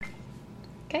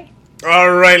Okay.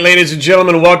 All right, ladies and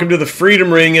gentlemen, welcome to the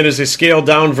Freedom Ring. It is a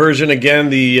scaled-down version. Again,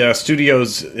 the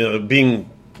studio's being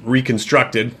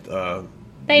reconstructed. They know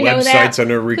that. Websites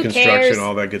under reconstruction,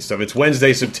 all that good stuff. It's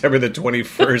Wednesday, September the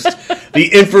 21st. The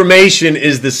information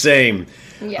is the same.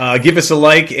 Yeah. Give us a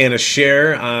like and a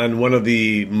share on one of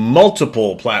the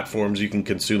multiple platforms you can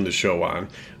consume the show on.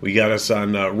 We got us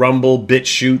on Rumble,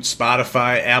 BitChute,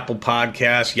 Spotify, Apple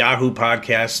Podcasts, Yahoo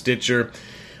Podcasts, Stitcher.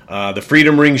 The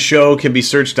Freedom Ring Show can be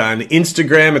searched on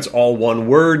Instagram. It's all one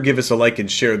word. Give us a like and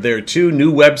share there, too.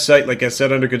 New website, like I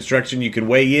said, under construction. You can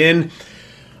weigh in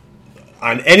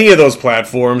on any of those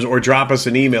platforms or drop us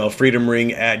an email,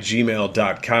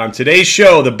 freedomring@gmail.com. Today's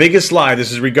show, the biggest lie,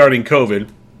 this is regarding COVID.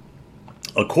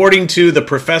 According to the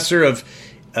professor of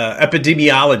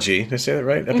epidemiology, did I say that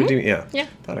right? Mm-hmm. Yeah.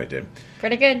 Thought I did.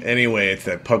 Pretty good. Anyway, it's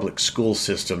that public school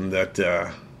system, that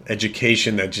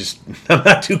education that just I'm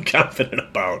not too confident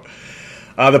about.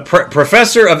 The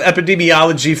professor of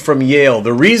epidemiology from Yale.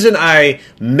 The reason I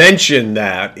mention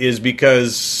that is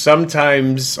because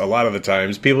sometimes, a lot of the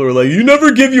times, people are like, you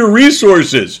never give your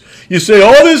resources. You say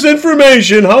all this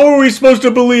information. How are we supposed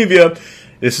to believe you?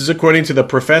 This is according to the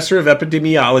professor of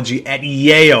epidemiology at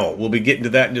Yale. We'll be getting to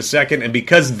that in a second. And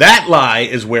because that lie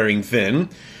is wearing thin,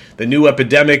 the new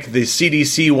epidemic the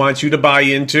CDC wants you to buy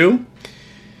into,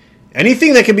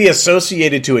 anything that can be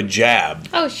associated to a jab.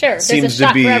 Oh, sure. Seems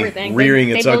to be rearing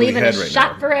its ugly head right now. They believe in a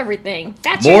shot for everything.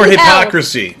 That's more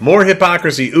hypocrisy. More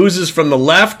hypocrisy oozes from the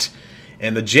left,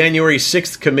 and the January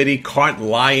 6th committee caught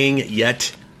lying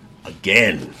yet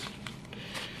again.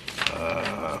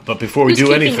 But before we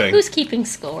do anything... Who's keeping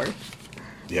score?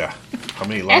 Yeah. How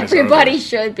many lies Everybody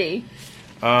should be.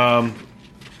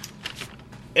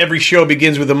 Every show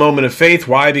begins with a moment of faith.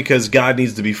 Why? Because God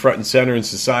needs to be front and center in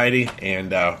society,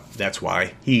 and that's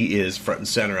why He is front and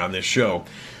center on this show.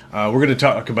 We're going to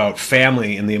talk about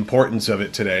family and the importance of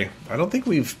it today. I don't think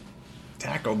we've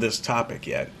tackled this topic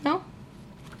yet. No.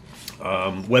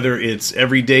 Whether it's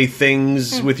everyday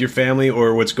things with your family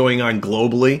or what's going on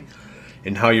globally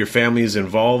and how your family is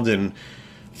involved. And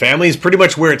family is pretty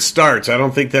much where it starts. I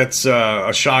don't think that's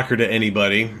a shocker to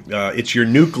anybody. It's your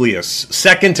nucleus.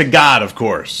 Second to God, of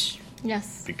course.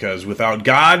 Yes. Because without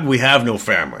God, we have no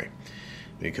family.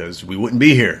 Because we wouldn't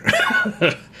be here.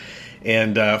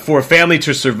 And for a family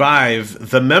to survive,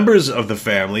 the members of the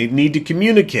family need to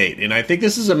communicate. And I think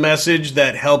this is a message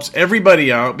that helps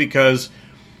everybody out because,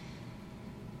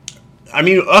 I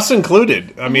mean, us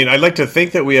included. I mean, I'd like to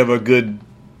think that we have a good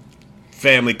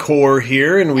family core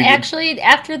here, and we actually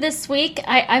after this week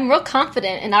I'm real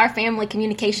confident in our family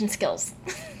communication skills.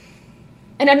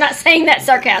 And I'm not saying that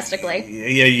sarcastically.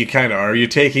 Yeah, you kind of are. You're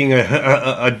taking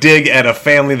a dig at a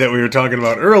family that we were talking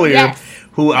about earlier, yes,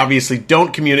 who obviously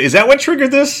don't communicate. Is that what triggered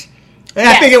this?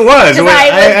 Yes. I think it was. I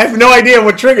have no idea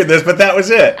what triggered this, but that was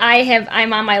it.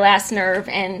 I'm on my last nerve,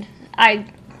 and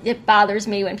it bothers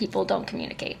me when people don't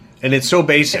communicate. And it's so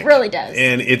basic. It really does.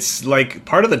 And it's like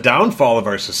part of the downfall of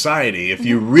our society, if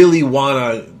you really want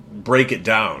to break it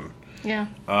down. Yeah.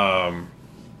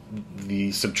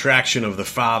 The subtraction of the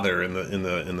father in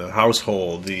the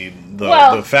household, the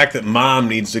fact that mom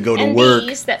needs to go to work.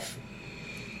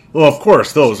 Well, of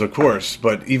course,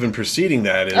 but even preceding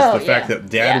that is the fact that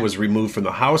dad was removed from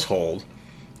the household,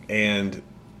 and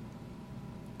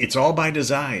it's all by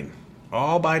design.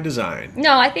 All by design.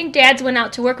 No, I think dads went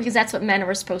out to work because that's what men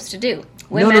were supposed to do.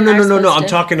 No. I'm not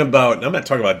talking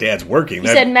about dads working. You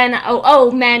said men.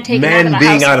 Men taking out of the house. Men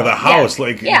being out of the house,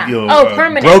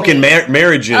 permanently. Broken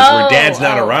marriages where dad's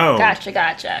not around.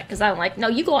 Gotcha. Because I'm like, no,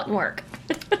 you go out and work.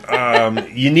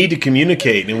 You need to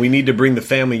communicate, and we need to bring the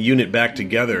family unit back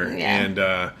together. Yeah. And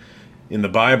in the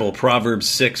Bible, Proverbs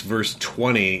 6, verse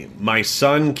 20, "My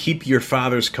son, keep your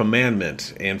father's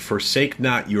commandment, and forsake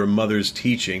not your mother's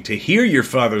teaching." To hear your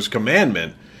father's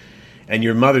commandment and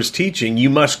your mother's teaching, you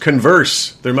must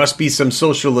converse. There must be some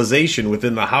socialization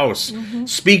within the house. Mm-hmm.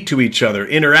 Speak to each other,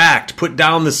 interact, put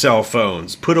down the cell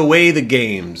phones, put away the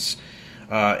games,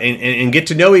 and get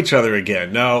to know each other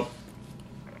again. Now,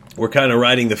 we're kind of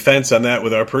riding the fence on that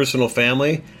with our personal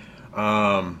family.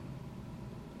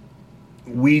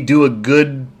 We do a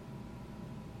good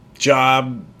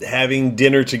job having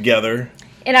dinner together.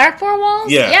 In our four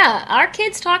walls? Yeah. Our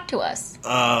kids talk to us.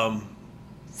 Sometimes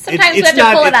we have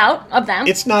to pull it out of them.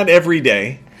 It's not every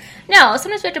day. No,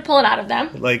 sometimes we have to pull it out of them.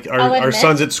 Like our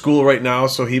son's at school right now,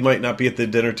 so he might not be at the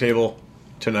dinner table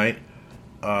tonight.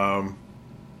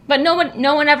 But no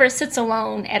one ever sits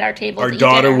alone at our table. Our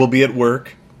daughter will be at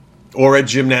work or at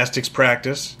gymnastics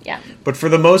practice. Yeah. But for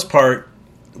the most part,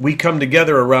 we come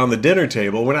together around the dinner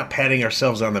table. We're not patting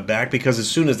ourselves on the back because as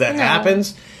soon as that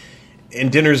happens,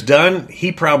 and dinner's done,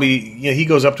 he probably, he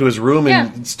goes up to his room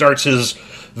and starts his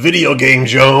video game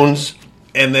Jones.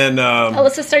 And then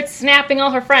Alyssa starts snapping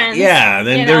all her friends. Yeah, and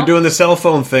then they're doing the cell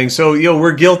phone thing. So,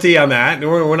 we're guilty on that.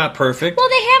 We're not perfect. Well,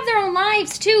 they have their own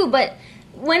lives, too. But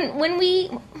when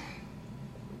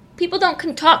people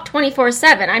don't talk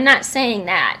 24/7. I'm not saying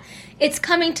that. It's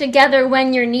coming together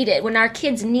when you're needed, when our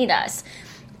kids need us.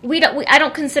 I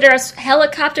don't consider us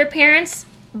helicopter parents,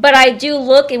 but I do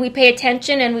look and we pay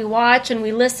attention and we watch and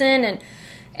we listen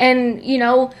and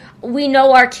we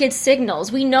know our kids'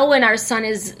 signals. We know when our son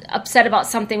is upset about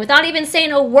something without even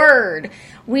saying a word.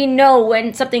 We know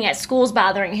when something at school's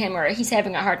bothering him or he's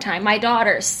having a hard time. My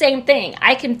daughter, same thing.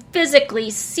 I can physically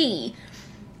see.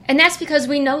 And that's because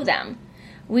we know them.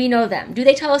 We know them. Do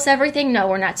they tell us everything? No,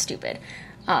 we're not stupid.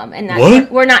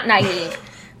 We're not naive.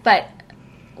 But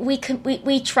we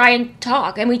try and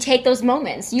talk, and we take those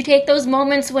moments. You take those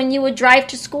moments when you would drive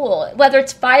to school, whether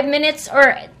it's 5 minutes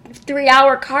or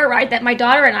 3-hour car ride that my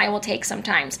daughter and I will take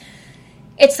sometimes.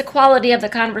 It's the quality of the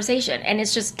conversation, and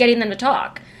it's just getting them to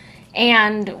talk.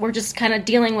 And we're just kind of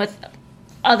dealing with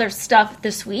other stuff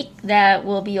this week that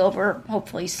will be over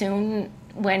hopefully soon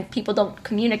when people don't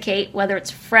communicate, whether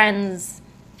it's friends,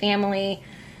 family.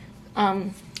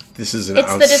 This is it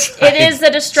is the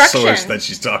destruction source that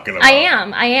she's talking about.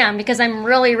 I am, because I'm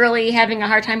really, really having a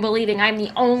hard time believing I'm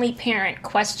the only parent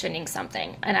questioning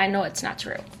something, and I know it's not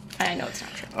true.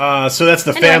 So that's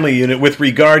the family unit. With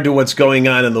regard to what's going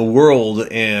on in the world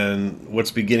and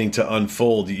what's beginning to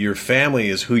unfold, your family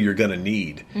is who you're going to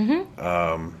need.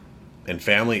 Mm-hmm. And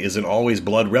family isn't always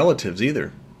blood relatives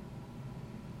either.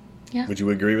 Yeah. Would you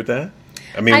agree with that?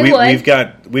 I mean, we've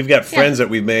got friends that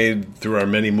we've made through our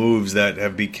many moves that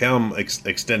have become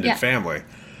extended family.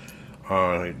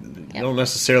 You don't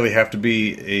necessarily have to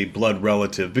be a blood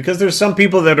relative, because there's some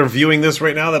people that are viewing this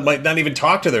right now that might not even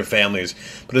talk to their families.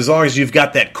 But as long as you've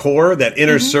got that core, that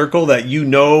inner circle that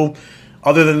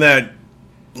other than that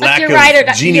lack of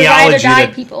genealogy, your ride or die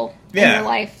people in your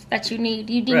life that you need.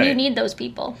 You need those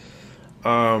people.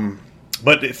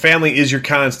 But family is your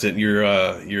constant,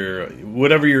 your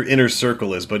whatever your inner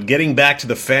circle is. But getting back to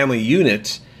the family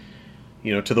unit,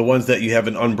 to the ones that you have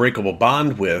an unbreakable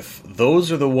bond with,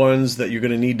 those are the ones that you're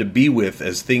going to need to be with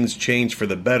as things change for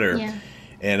the better. Yeah.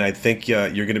 And I think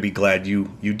you're going to be glad you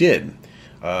did.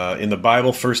 In the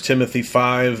Bible, 1 Timothy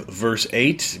 5, verse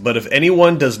 8, "But if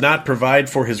anyone does not provide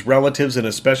for his relatives and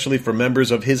especially for members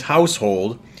of his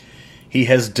household, he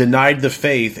has denied the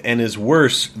faith and is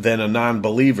worse than a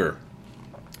non-believer."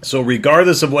 So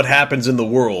regardless of what happens in the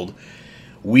world,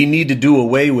 we need to do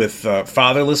away with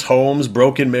fatherless homes,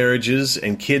 broken marriages,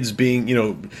 and kids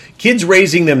kids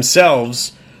raising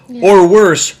themselves, or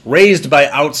worse, raised by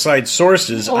outside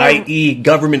sources, i.e.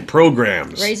 government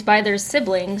programs. Raised by their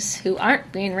siblings who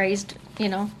aren't being raised,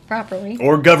 properly.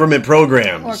 Or government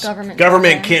programs.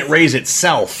 Government can't raise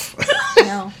itself.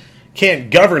 No. Can't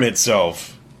govern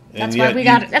itself. That's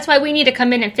why we need to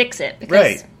come in and fix it.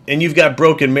 Right. And you've got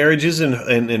broken marriages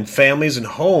and families and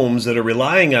homes that are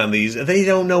relying on these. They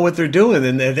don't know what they're doing,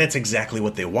 and that's exactly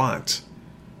what they want.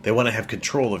 They want to have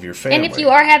control of your family. And if you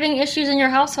are having issues in your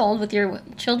household with your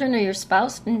children or your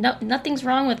spouse, nothing's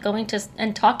wrong with going to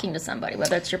and talking to somebody,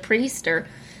 whether it's your priest or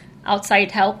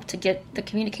outside help to get the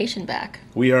communication back.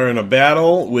 We are in a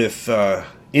battle with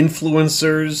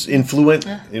influencers.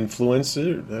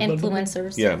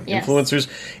 Yeah, yes. Influencers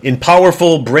in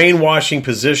powerful brainwashing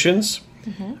positions.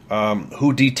 Mm-hmm.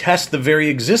 Who detest the very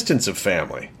existence of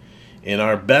family. And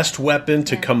our best weapon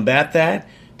to combat that,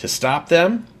 to stop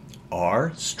them,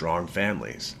 are strong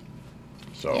families.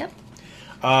 So,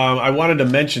 I wanted to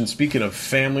mention, speaking of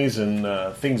families and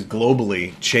things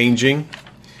globally changing,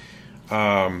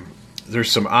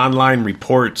 there's some online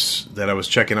reports that I was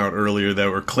checking out earlier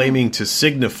that were claiming to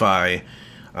signify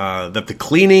that the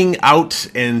cleaning out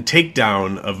and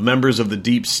takedown of members of the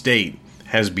deep state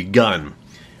has begun.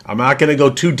 I'm not going to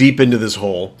go too deep into this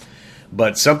hole,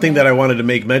 but something that I wanted to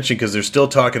make mention, because they're still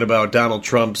talking about Donald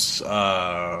Trump's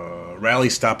rally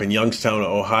stop in Youngstown,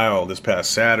 Ohio this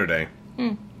past Saturday.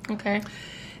 Okay.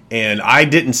 And I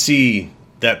didn't see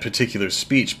that particular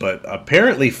speech, but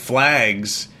apparently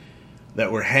flags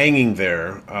that were hanging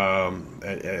there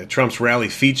at Trump's rally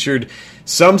featured,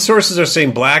 some sources are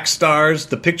saying black stars.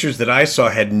 The pictures that I saw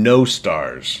had no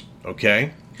stars,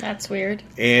 okay? That's weird.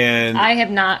 And I have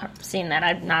not seen that.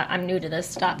 I'm new to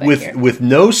this topic here. With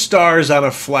no stars on a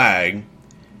flag,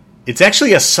 it's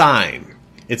actually a sign.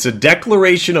 It's a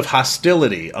declaration of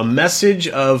hostility, a message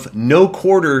of no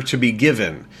quarter to be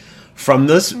given. From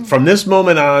this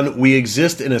moment on, we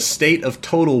exist in a state of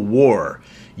total war.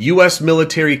 U.S.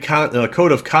 military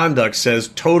code of conduct says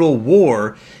total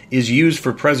war is used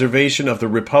for preservation of the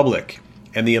Republic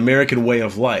and the American way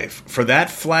of life. For that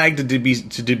flag to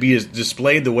be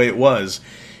displayed the way it was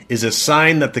is a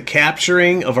sign that the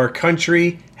capturing of our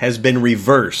country has been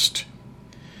reversed.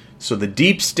 So the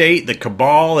deep state, the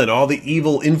cabal, and all the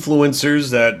evil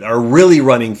influencers that are really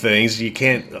running things, you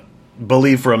can't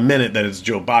believe for a minute that it's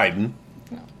Joe Biden.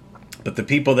 But the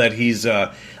people that he's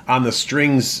on the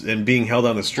strings and being held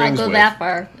on the strings with. I'll go that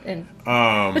far. And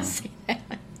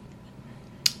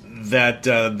that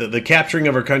the capturing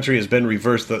of our country has been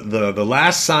reversed. The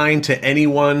last sign to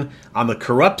anyone on the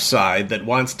corrupt side that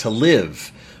wants to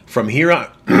live from here on,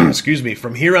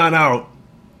 from here on out,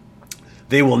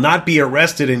 they will not be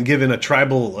arrested and given a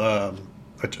tribal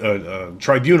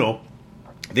tribunal.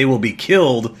 They will be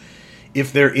killed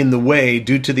if they're in the way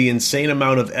due to the insane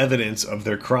amount of evidence of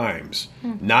their crimes.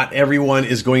 Not everyone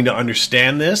is going to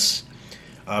understand this.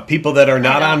 People that are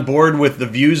not on board with the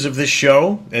views of this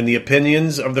show and the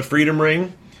opinions of the Freedom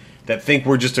Ring, that think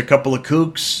we're just a couple of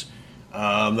kooks,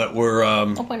 that we're...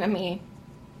 Open to me.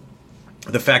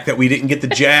 The fact that we didn't get the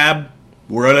jab,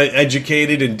 we're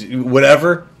uneducated and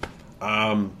whatever.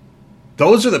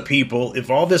 Those are the people,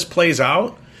 if all this plays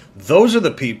out, those are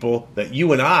the people that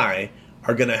you and I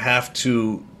are going to have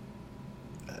to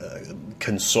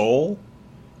console.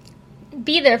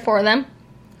 Be there for them.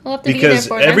 We'll have to because be there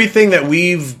for them. Everything that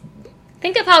we've...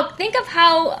 Think of how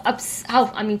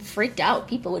freaked out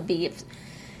people would be if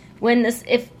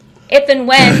and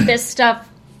when this stuff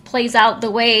plays out the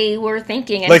way we're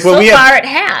thinking, and like so far it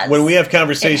has. When we have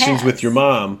conversations with your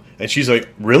mom, and she's like,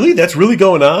 "Really? That's really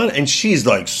going on?" And she's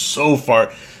like, so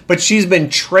far, but she's been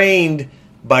trained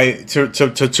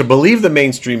to believe the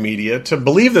mainstream media, to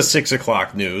believe the 6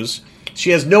 o'clock news. She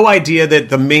has no idea that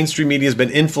the mainstream media has been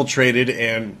infiltrated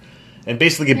and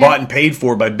basically bought and paid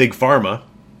for by Big Pharma.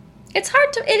 It's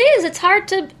hard to. It is. It's hard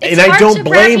to. It's and I hard don't to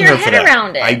blame wrap your her head for that.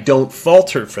 Around it. I don't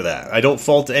fault her for that. I don't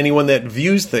fault anyone that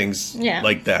views things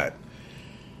like that.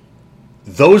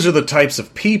 Those are the types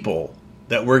of people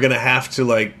that we're going to have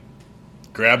to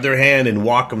grab their hand and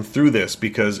walk them through this,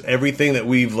 because everything that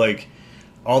we've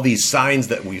all these signs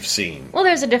that we've seen. Well,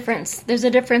 there's a difference. There's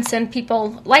a difference in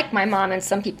people like my mom and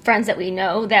some friends that we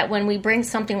know, that when we bring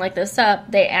something like this up,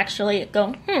 they actually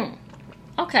go,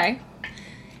 okay.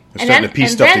 And then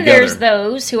there's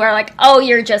those who are like, oh,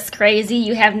 you're just crazy.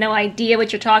 You have no idea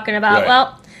what you're talking about. Right.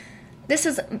 Well, this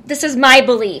is my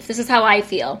belief. This is how I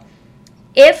feel.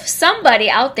 If somebody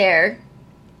out there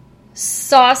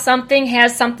saw something,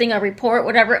 has something, a report,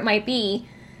 whatever it might be,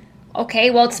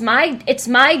 okay, well, it's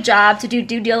my job to do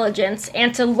due diligence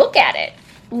and to look at it.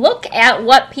 Look at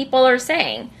what people are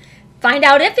saying. Find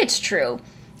out if it's true.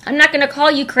 I'm not going to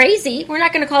call you crazy. We're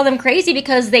not going to call them crazy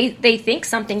because they think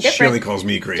something different. She only calls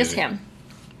me crazy. Just him.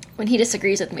 When he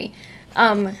disagrees with me.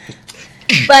 But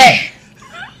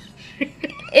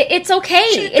it's okay.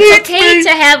 It's okay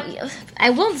to have...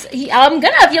 I'm going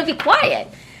to if you'll be quiet.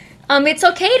 It's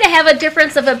okay to have a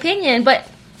difference of opinion, but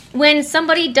when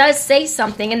somebody does say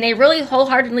something and they really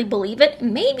wholeheartedly believe it,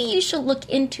 maybe you should look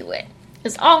into it.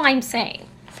 Is all I'm saying.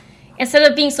 Instead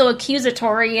of being so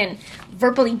accusatory and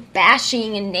verbally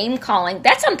bashing and name-calling,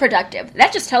 that's unproductive.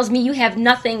 That just tells me you have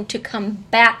nothing to come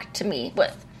back to me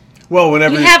with. Well,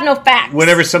 you have no facts.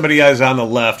 Whenever somebody is on the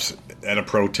left at a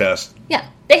protest,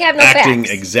 they have no acting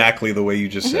facts. exactly the way you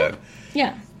just said.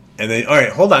 Yeah. And then, all right,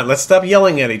 hold on. Let's stop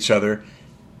yelling at each other.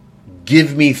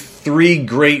 Give me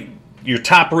your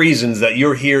top reasons that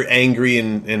you're here angry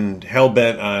and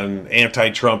hell-bent on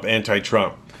anti-Trump. And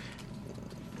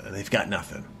they've got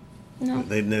nothing. No.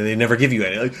 They never give you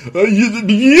any.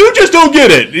 You just don't get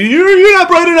it. You're not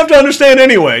bright enough to understand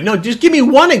anyway. No, just give me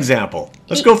one example.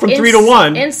 Let's go from 3 to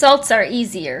 1. Insults are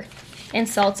easier.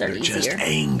 They're just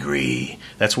angry.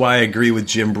 That's why I agree with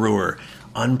Jim Brewer.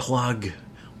 Unplug.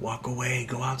 Walk away.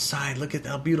 Go outside. Look at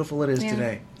how beautiful it is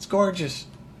today. It's gorgeous.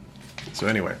 So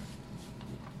anyway.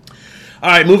 All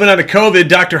right, moving on to COVID.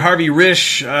 Dr. Harvey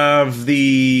Risch,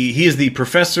 he is the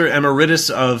professor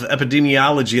emeritus of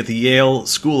epidemiology at the Yale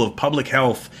School of Public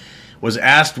Health, was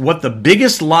asked what the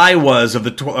biggest lie was of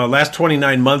the last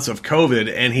 29 months of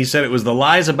COVID, and he said it was the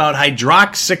lies about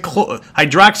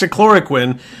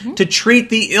hydroxychloroquine to treat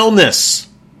the illness.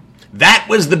 That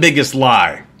was the biggest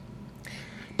lie.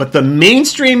 But the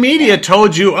mainstream media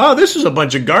told you, oh, this is a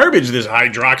bunch of garbage, this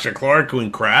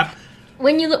hydroxychloroquine crap.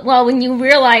 When you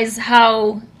realize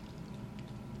how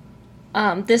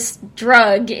this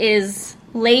drug is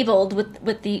labeled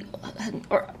with the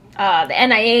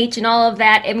NIH and all of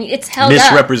that, I mean, it's held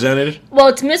misrepresented. Well,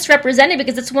 it's misrepresented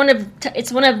because it's one of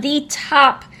the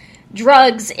top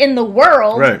drugs in the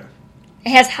world. Right. It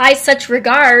has high such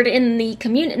regard in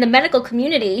the medical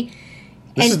community.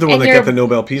 This is the one that got the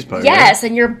Nobel Peace Prize. Yes, right?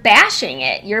 and you're bashing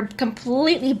it. You're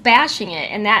completely bashing it,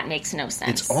 and that makes no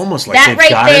sense. It's almost like they've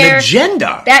got an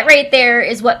agenda. That right there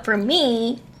is what, for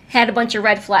me, had a bunch of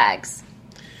red flags.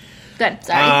 Good,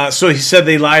 sorry. So he said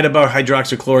they lied about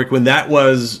hydroxychloroquine. That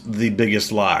was the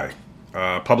biggest lie.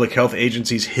 Public health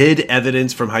agencies hid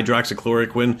evidence from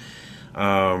hydroxychloroquine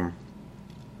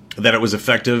that it was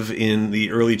effective in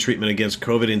the early treatment against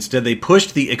COVID. Instead, they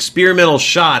pushed the experimental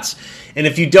shots. And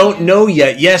if you don't know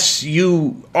yet, yes,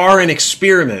 you are an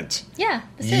experiment. Yeah,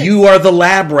 you are the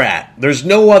lab rat. There's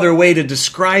no other way to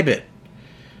describe it.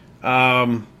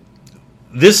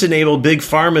 This enabled Big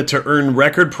Pharma to earn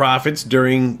record profits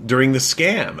during the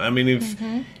scam. I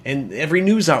mean, and every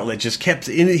news outlet just kept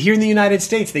here in the United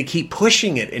States. They keep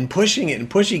pushing it and pushing it and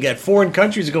pushing it. Foreign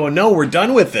countries going, no, we're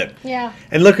done with it. Yeah.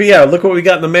 And look what we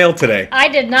got in the mail today. I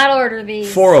did not order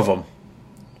these. 4 of them.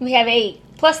 We have 8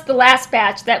 plus the last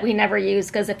batch that we never use.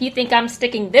 Because if you think I'm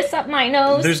sticking this up my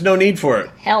nose, there's no need for it.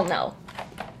 Hell no.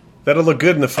 That'll look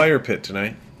good in the fire pit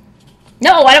tonight.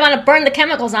 No, I don't want to burn the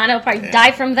chemicals on it. I'll probably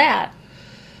die from that.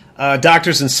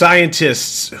 Doctors and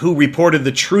scientists who reported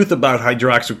the truth about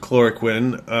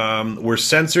hydroxychloroquine were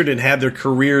censored and had their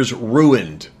careers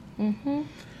ruined. Mm-hmm.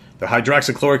 The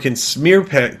hydroxychloroquine smear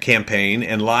campaign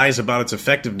and lies about its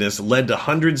effectiveness led to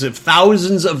hundreds of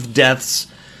thousands of deaths,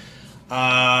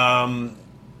 going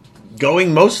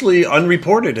mostly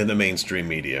unreported in the mainstream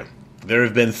media. There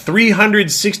have been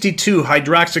 362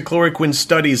 hydroxychloroquine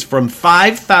studies from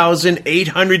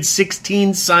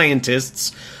 5,816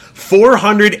 scientists,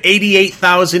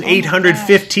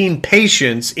 488,815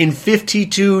 patients in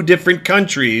 52 different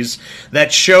countries that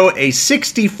show a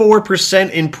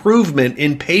 64% improvement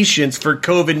in patients for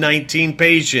COVID-19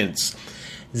 patients.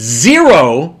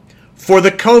 0 for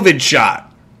the COVID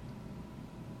shot.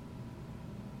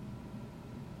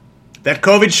 That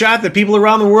COVID shot that people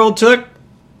around the world took?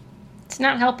 It's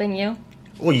not helping you.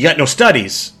 Well, you got no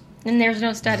studies. And there's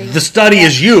no study. The study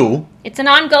is you. It's an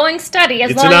ongoing study.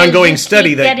 It's an ongoing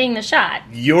study that getting the shot.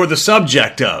 You're the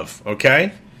subject of,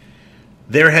 okay?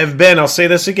 There have been, I'll say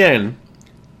this again,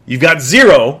 you've got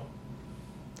 0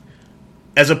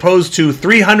 as opposed to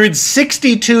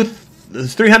 362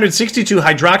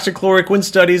 hydroxychloroquine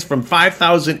studies from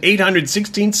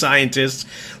 5,816 scientists,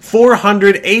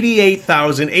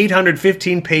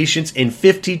 488,815 patients in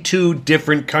 52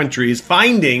 different countries,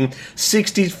 finding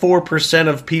 64%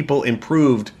 of people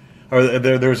improved, or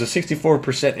there was a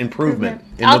 64% improvement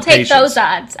in I'll take patients. those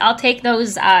odds. I'll take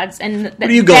those odds. And what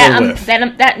are you going with?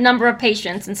 That number of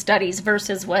patients and studies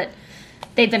versus what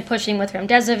they've been pushing with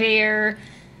remdesivir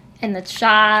and the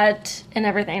shot and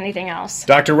anything else.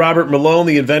 Dr. Robert Malone,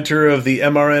 the inventor of the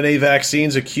mRNA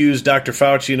vaccines, accused Dr.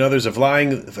 Fauci and others of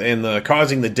lying and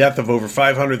causing the death of over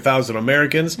 500,000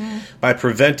 Americans by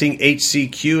preventing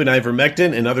HCQ and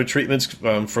ivermectin and other treatments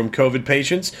from COVID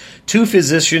patients. 2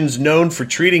 physicians known for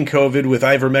treating COVID with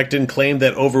ivermectin claimed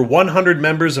that over 100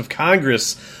 members of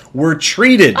Congress were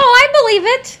treated. Oh, I believe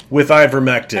it. With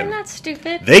ivermectin. I'm not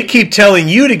stupid. They keep telling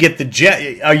you to get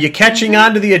the... Are you catching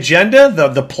on to the agenda?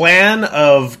 The plan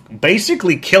of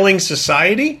basically killing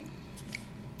society?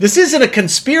 This isn't a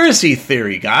conspiracy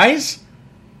theory, guys.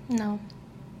 No.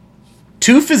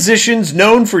 2 physicians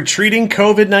known for treating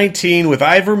COVID-19 with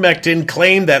ivermectin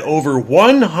claimed that over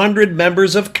 100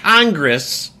 members of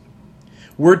Congress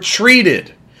were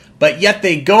treated. But yet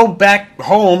they go back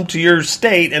home to your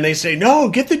state and they say, no,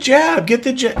 get the jab, get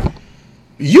the jab.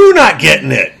 You're not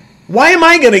getting it. Why am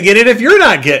I going to get it if you're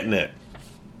not getting it?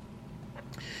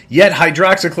 Yet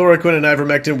hydroxychloroquine and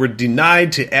ivermectin were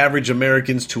denied to average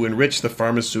Americans to enrich the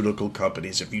pharmaceutical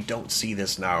companies. If you don't see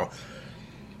this now,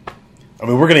 I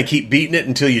mean, we're going to keep beating it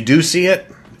until you do see it.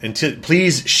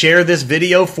 Please share this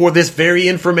video for this very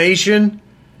information.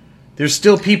 There's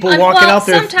still people walking out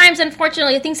there. Sometimes,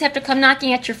 unfortunately, things have to come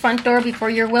knocking at your front door before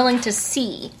you're willing to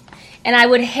see. And I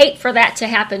would hate for that to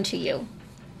happen to you.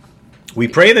 We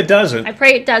pray it doesn't. I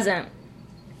pray it doesn't.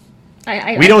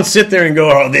 We don't sit there and go,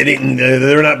 oh,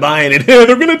 they're not buying it. They're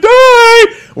going to die.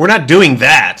 We're not doing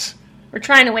that. We're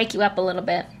trying to wake you up a little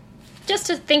bit. Just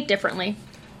to think differently.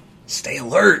 Stay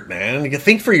alert, man. You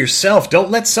think for yourself.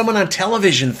 Don't let someone on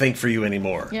television think for you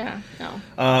anymore. Yeah, no.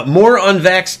 More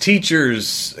unvaxxed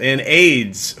teachers and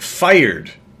aides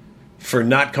fired for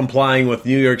not complying with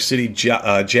New York City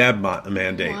jab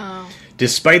mandate. Wow.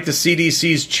 Despite the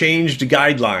CDC's changed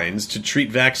guidelines to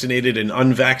treat vaccinated and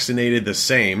unvaccinated the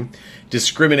same,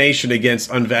 discrimination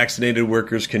against unvaccinated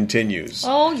workers continues.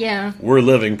 Oh, yeah. We're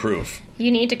living proof.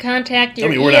 You need to contact your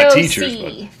we're not teachers,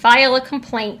 EOC. File a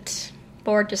complaint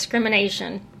for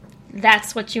discrimination.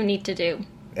 That's what you need to do.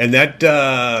 And that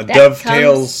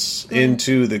dovetails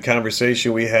into the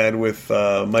conversation we had with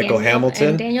Michael Hamilton.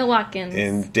 And Daniel Watkins.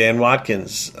 And Dan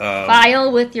Watkins.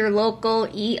 File with your local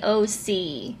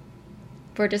EOC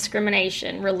for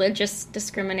discrimination, religious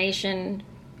discrimination,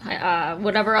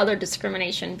 whatever other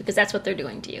discrimination, because that's what they're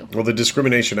doing to you. Well, the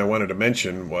discrimination I wanted to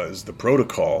mention was the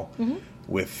protocol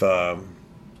with not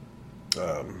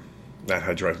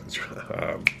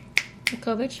hydroxychloroquine. The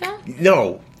COVID shot?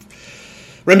 No.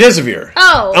 Remdesivir.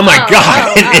 Oh my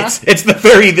God! It's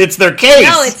their case.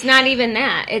 No, it's not even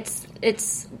that. It's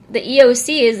the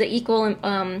EOC is the equal.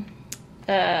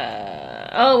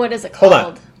 What is it called?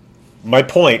 Hold on. My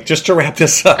point, just to wrap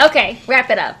this up. Okay,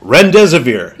 wrap it up.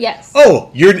 Remdesivir. Yes.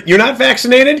 Oh, you're not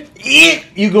vaccinated?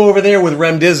 You go over there with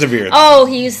remdesivir. Oh,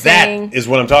 he's saying that is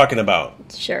what I'm talking about.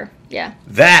 Sure. Yeah.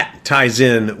 That ties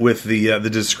in with the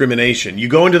discrimination. You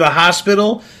go into the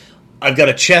hospital. I've got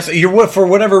a chest. For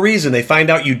whatever reason, they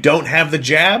find out you don't have the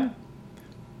jab.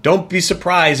 Don't be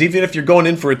surprised, even if you're going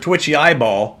in for a twitchy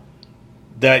eyeball,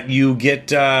 that you get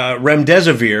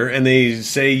remdesivir and they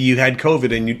say you had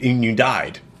COVID and you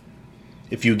died.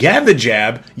 If you have the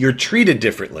jab, you're treated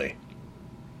differently.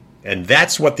 And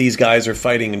that's what these guys are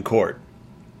fighting in court.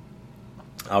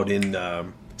 Out in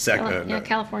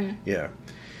California. Yeah.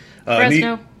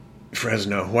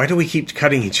 Fresno. Why do we keep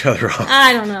cutting each other off?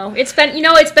 I don't know. It's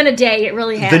been a day. It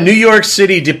really has. The New York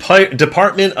City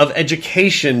Department of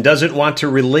Education doesn't want to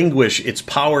relinquish its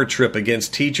power trip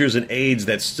against teachers and aides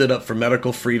that stood up for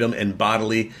medical freedom and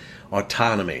bodily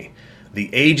autonomy. The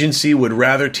agency would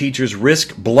rather teachers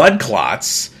risk blood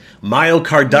clots,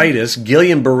 myocarditis,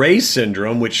 Guillain-Barré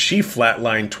syndrome, which she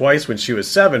flatlined twice when she was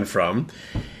 7 from,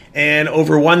 and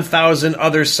over 1,000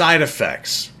 other side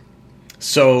effects.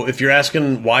 So if you're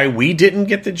asking why we didn't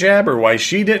get the jab or why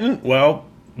she didn't, well,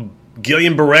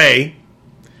 Guillain-Barré,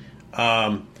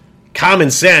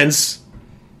 common sense,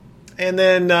 and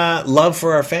then love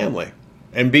for our family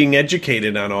and being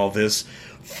educated on all this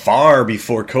far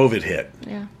before COVID hit.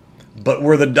 Yeah. But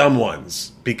we're the dumb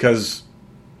ones because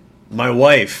my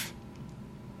wife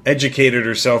educated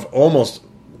herself almost,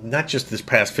 not just this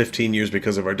past 15 years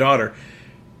because of our daughter.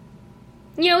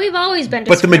 We've always been discriminated.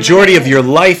 But the majority of your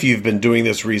life you've been doing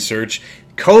this research.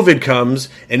 COVID comes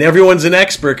and everyone's an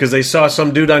expert because they saw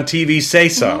some dude on TV say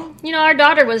so. Mm-hmm. Our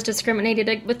daughter was discriminated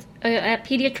at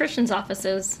pediatricians'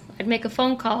 offices. I'd make a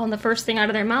phone call and the first thing out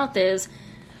of their mouth is,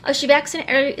 "Oh, are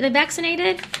they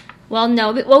vaccinated?" Well,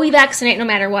 no. Well, we vaccinate no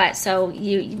matter what. So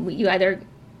you either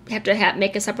have to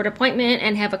make a separate appointment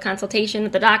and have a consultation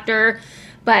with the doctor,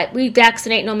 but we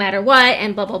vaccinate no matter what,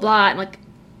 and blah, blah, blah. I'm like,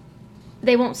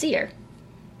 they won't see her.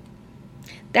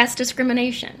 That's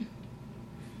discrimination.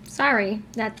 Sorry,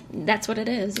 that's what it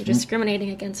is. You're discriminating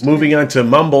against her. Moving on to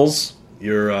Mumbles,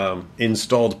 your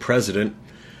installed president.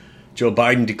 Joe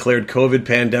Biden declared COVID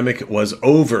pandemic was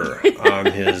over on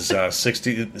his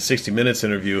 60 Minutes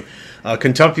interview.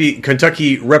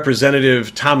 Kentucky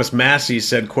Representative Thomas Massey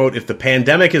said, quote, "If the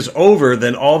pandemic is over,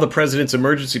 then all the president's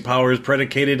emergency powers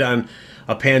predicated on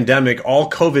a pandemic, all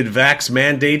COVID vax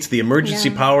mandates, the emergency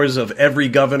powers of every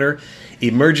governor,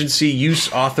 emergency use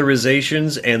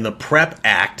authorizations, and the PrEP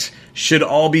Act should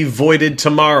all be voided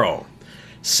tomorrow."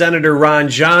 Senator Ron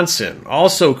Johnson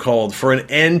also called for an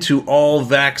end to all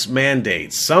vax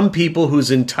mandates. Some people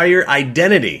whose entire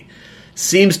identity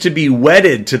seems to be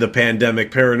wedded to the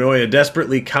pandemic paranoia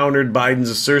desperately countered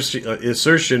Biden's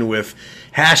assertion with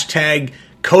hashtag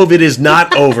COVID is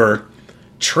not over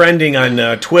trending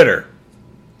on Twitter.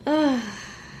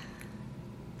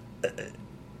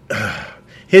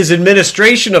 His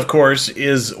administration, of course,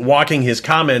 is walking his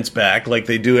comments back like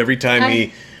they do every time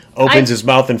he opens his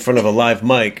mouth in front of a live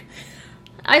mic.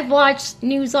 I've watched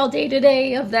news all day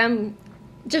today of them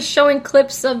just showing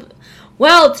clips of,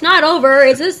 well, it's not over.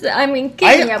 Is this? I mean,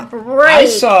 give me a break. I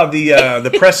saw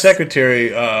the press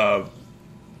secretary,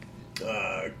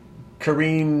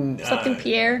 Karine something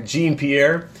Pierre,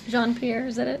 Jean-Pierre,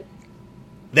 is that it?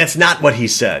 That's not what he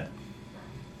said.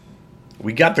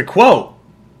 We got the quote.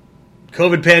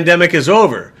 COVID pandemic is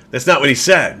over. That's not what he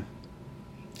said.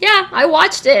 Yeah, I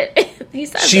watched it. He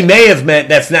said she may have meant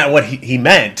that's not what he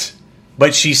meant,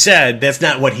 but she said that's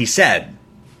not what he said.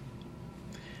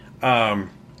 I'm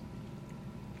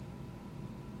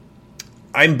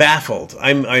baffled.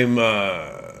 I'm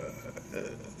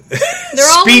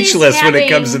speechless when it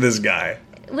comes to this guy.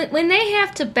 When they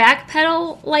have to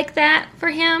backpedal like that for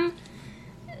him,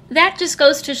 that just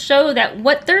goes to show that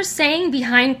what they're saying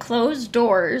behind closed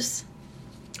doors.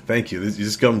 Thank you.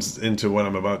 This comes into what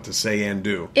I'm about to say and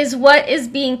do. Is what is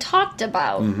being talked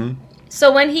about. Mm-hmm.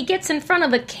 So when he gets in front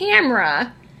of a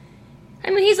camera, I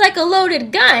mean, he's like a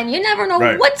loaded gun. You never know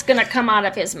what's going to come out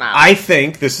of his mouth. I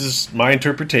think, this is my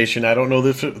interpretation, I don't know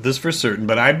this for certain,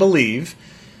 but I believe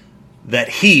that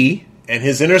he and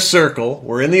his inner circle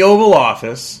were in the Oval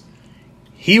Office.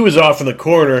 He was off in the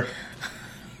corner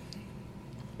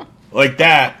like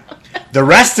that. The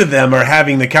rest of them are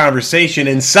having the conversation,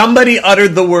 and somebody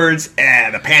uttered the words,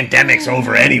 the pandemic's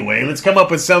over anyway. Let's come up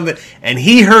with something. And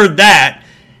he heard that,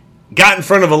 got in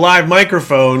front of a live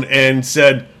microphone, and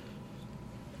said,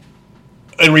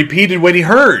 and repeated what he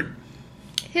heard.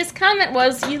 His comment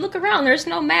was, you look around, there's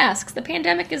no masks. The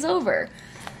pandemic is over.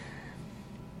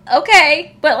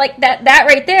 Okay, but like that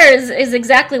right there is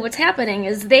exactly what's happening.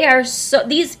 Is they are so,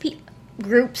 these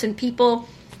groups and people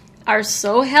are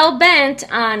so hell-bent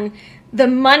on the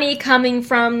money coming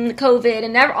from COVID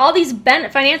and all these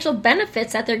financial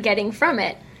benefits that they're getting from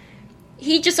it.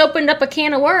 He just opened up a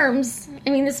can of worms. I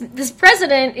mean, this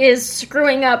president is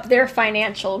screwing up their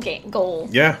financial goal.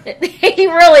 Yeah. He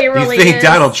really You think is.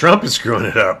 Donald Trump is screwing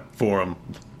it up for him?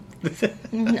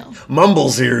 No.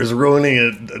 Mumbles here is ruining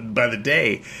it by the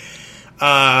day.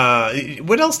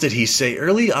 What else did he say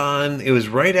early on? It was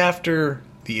right after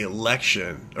the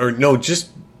election. Or no,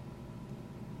 just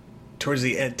towards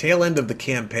the tail end of the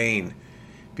campaign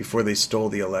before they stole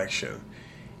the election.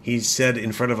 He said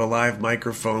in front of a live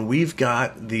microphone, we've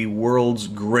got the world's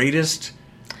greatest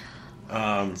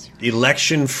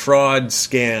election fraud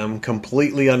scam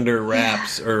completely under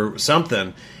wraps or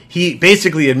something. He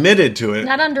basically admitted to it.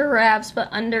 Not under wraps, but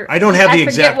under... I don't have the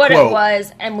exact quote. I forget what it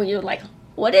was, and we were like,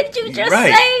 what did you just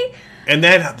say? And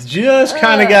that just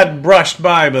kind of got brushed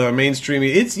by the mainstream.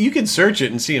 You can search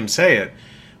it and see him say it,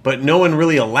 but no one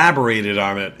really elaborated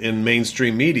on it in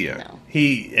mainstream media. No.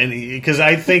 Because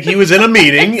I think he was in a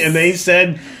meeting and they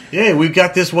said, "Yeah, we've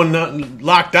got this one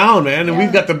locked down, man, and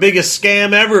we've got the biggest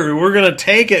scam ever. We're gonna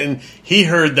take it." And he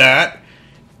heard that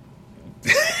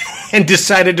and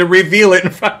decided to reveal it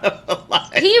in front of the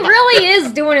live. He really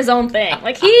is doing his own thing.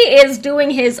 Like, he is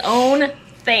doing his own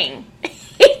thing.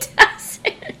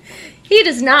 He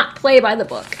does not play by the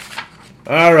book.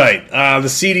 All right, the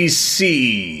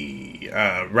CDC,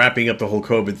 wrapping up the whole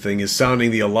COVID thing, is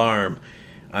sounding the alarm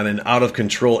on an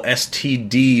out-of-control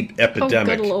STD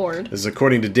epidemic. Oh, good Lord. This is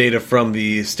according to data from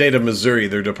the state of Missouri,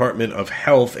 their Department of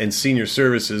Health and Senior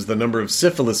Services. The number of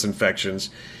syphilis infections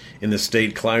in the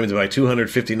state climbed by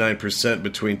 259%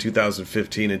 between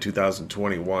 2015 and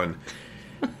 2021.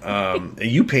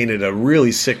 You painted a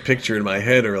really sick picture in my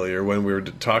head earlier when we were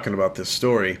talking about this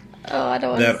story. Oh, I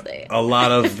don't want to say it. A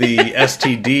lot of the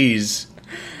STDs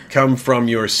come from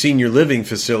your senior living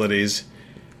facilities.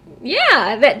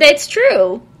 Yeah, that's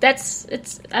true.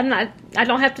 I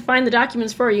don't have to find the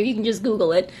documents for you. You can just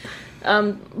Google it.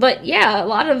 But yeah, a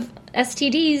lot of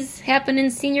STDs happen in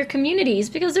senior communities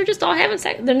because they're just all having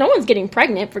sex. No one's getting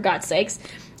pregnant, for God's sakes.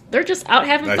 They're just out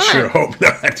having fun. I sure hope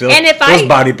not. And those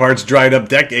body parts dried up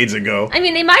decades ago. I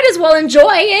mean, they might as well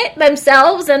enjoy it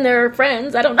themselves and their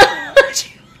friends. I don't know.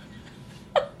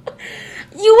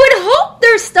 You would hope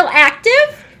they're still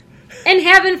active and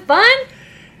having fun.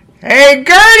 Hey,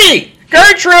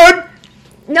 Gertrude!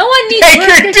 No one needs to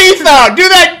take your teeth out! Do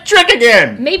that trick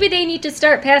again! Maybe they need to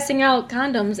start passing out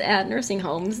condoms at nursing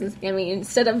homes. I mean,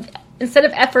 instead of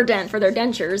Efferdent for their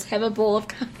dentures, have a bowl of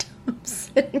condoms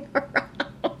sitting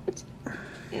around.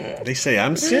 They say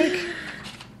I'm sick?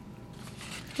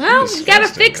 Well, you gotta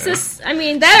fix this. I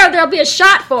mean, that or there'll be a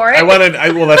shot for it. Well,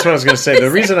 that's what I was going to say.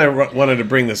 The reason I wanted to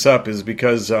bring this up is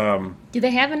because... do they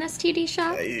have an STD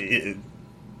shot?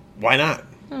 Why not?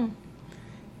 Oh.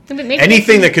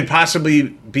 Anything that could possibly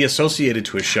be associated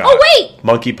to a shot. Oh, wait!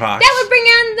 Monkeypox. That would bring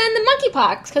on then the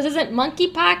monkeypox, because isn't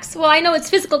monkeypox... Well, I know it's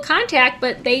physical contact,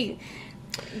 but maybe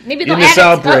they'll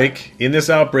In this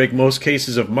outbreak, most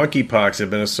cases of monkeypox have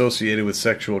been associated with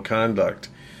sexual conduct.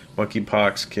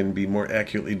 Monkeypox can be more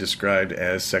accurately described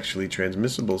as sexually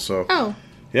transmissible. So,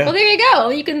 yeah. Well, there you go.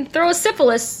 You can throw a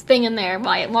syphilis thing in there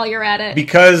while you're at it.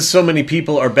 Because so many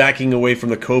people are backing away from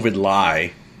the COVID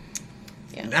lie.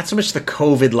 Yeah. Not so much the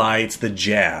COVID lie, it's the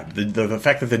jab. The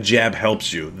fact that the jab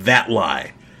helps you. That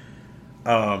lie.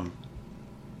 A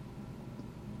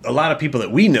lot of people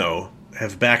that we know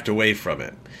have backed away from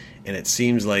it. And it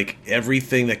seems like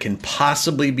everything that can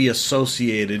possibly be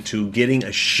associated to getting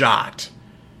a shot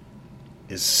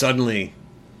is suddenly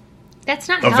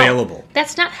available.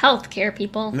 That's not health care,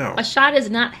 people. No. A shot is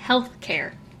not health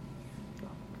care.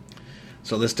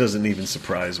 So this doesn't even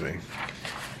surprise me.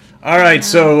 All right,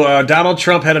 so Donald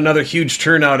Trump had another huge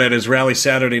turnout at his rally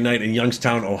Saturday night in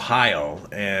Youngstown, Ohio,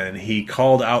 and he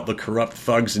called out the corrupt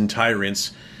thugs and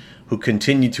tyrants who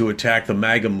continue to attack the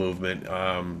MAGA movement,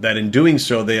 that in doing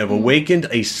so they have awakened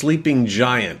a sleeping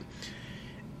giant.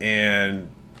 and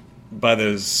by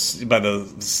the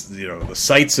the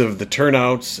sights of the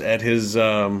turnouts at his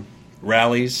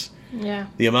rallies. Yeah.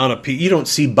 The amount of people, you don't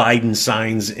see Biden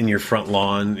signs in your front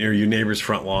lawn or your neighbor's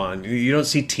front lawn. You don't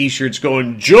see T-shirts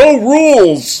going "Joe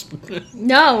rules."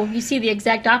 No, you see the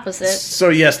exact opposite. So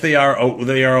yes, they are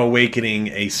awakening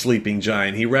a sleeping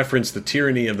giant. He referenced the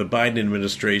tyranny of the Biden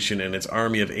administration and its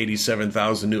army of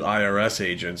 87,000 new IRS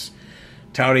agents,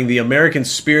 touting the American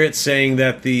spirit, saying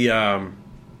that the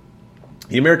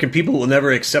American people will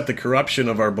never accept the corruption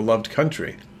of our beloved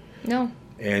country. No.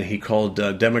 And he called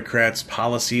Democrats'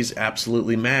 policies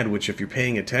absolutely mad, which, if you're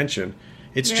paying attention,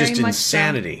 it's Very just much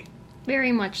insanity. So.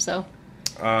 Very much so.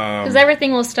 Because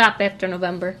everything will stop after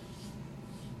November.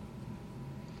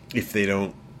 If they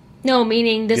don't... No,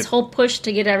 meaning this whole push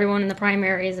to get everyone in the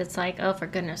primaries, it's like, oh, for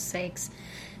goodness sakes.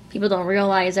 People don't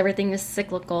realize everything is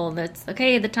cyclical. That's,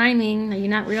 okay, the timing. Are you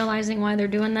not realizing why they're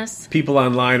doing this? People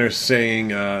online are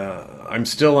saying, I'm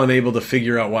still unable to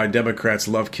figure out why Democrats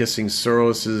love kissing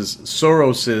Soros's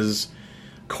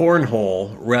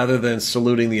cornhole rather than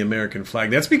saluting the American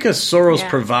flag. That's because Soros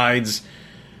provides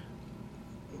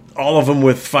all of them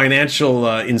with financial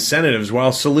incentives,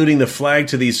 while saluting the flag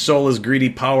to these soulless, greedy,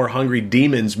 power-hungry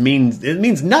demons means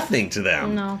nothing to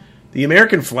them. No. The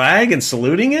American flag and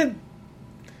saluting it?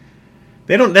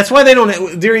 They don't. That's why they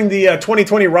don't. During the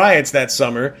 2020 riots that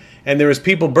summer, and there was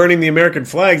people burning the American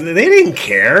flags. They didn't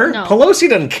care. No. Pelosi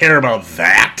doesn't care about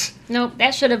that. Nope,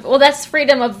 that should have. Well, that's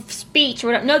freedom of speech.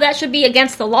 No, that should be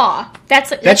against the law. That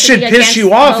should piss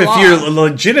you off if you're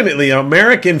legitimately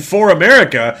American for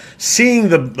America. Seeing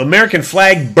the American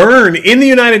flag burn in the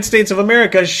United States of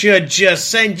America should just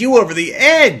send you over the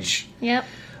edge. Yep.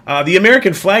 The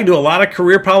American flag to a lot of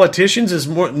career politicians is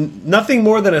nothing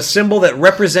more than a symbol that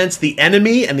represents the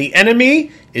enemy, and the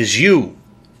enemy is you.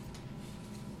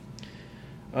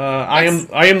 I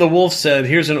am the wolf said,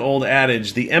 here's an old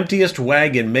adage, the emptiest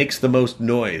wagon makes the most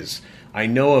noise. I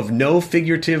know of no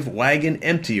figurative wagon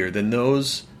emptier than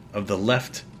those of the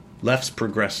left's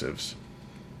progressives.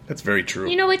 That's very true.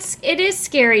 You know, it is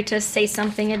scary to say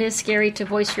something. It is scary to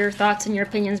voice your thoughts and your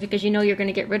opinions because you know you're going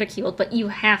to get ridiculed, but you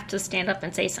have to stand up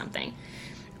and say something.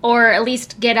 Or at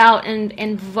least get out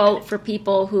and vote for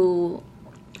people who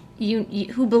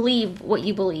believe what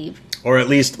you believe. Or at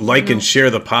least like and share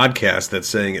the podcast that's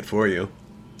saying it for you.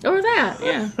 Or that,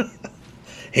 yeah.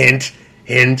 Hint.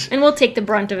 And we'll take the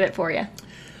brunt of it for you.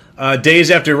 Days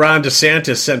after Ron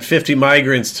DeSantis sent 50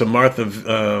 migrants to Martha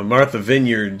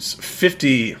Vineyards,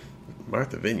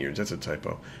 Martha Vineyards, that's a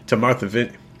typo, to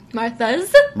Martha's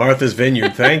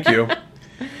Vineyard, thank you.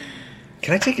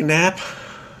 Can I take a nap?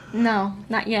 No,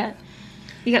 not yet.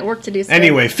 You got work to do.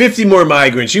 Anyway, 50 more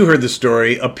migrants, you heard the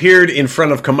story, appeared in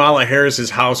front of Kamala Harris's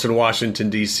house in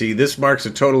Washington, D.C. This marks a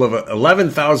total of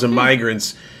 11,000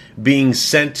 migrants being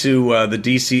sent to the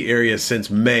D.C. area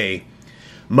since May.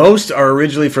 Most are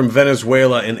originally from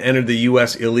Venezuela and entered the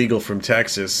U.S. illegal from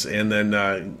Texas. And then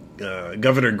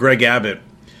Governor Greg Abbott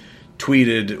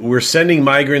tweeted, "We're sending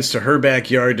migrants to her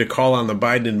backyard to call on the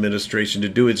Biden administration to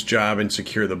do its job and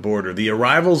secure the border." The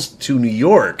arrivals to New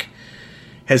York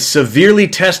has severely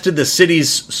tested the city's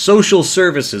social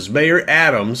services. Mayor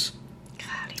Adams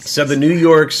said the New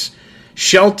York's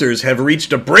shelters have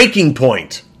reached a breaking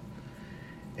point.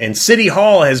 And City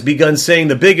Hall has begun saying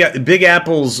the Big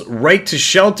Apple's right to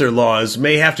shelter laws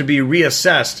may have to be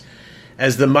reassessed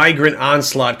as the migrant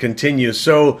onslaught continues.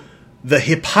 So the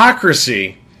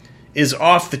hypocrisy is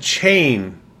off the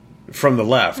chain from the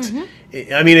left.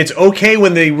 Mm-hmm. I mean, it's okay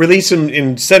when they release them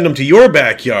and send them to your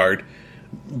backyard,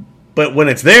 but when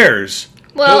it's theirs...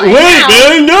 Well, wait,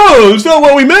 man, no, that's not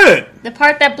what we meant. The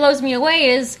part that blows me away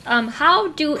is how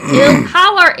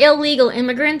are illegal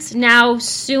immigrants now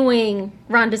suing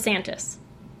Ron DeSantis?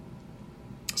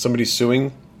 Somebody's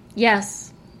suing?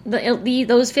 Yes,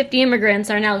 those 50 immigrants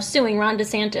are now suing Ron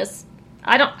DeSantis.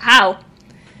 How?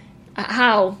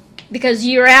 Because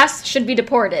your ass should be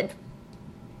deported.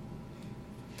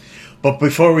 But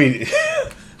before we...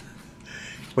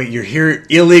 Wait, you're here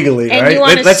illegally, and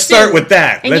right? Let's start with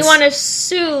that. And you want to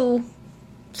sue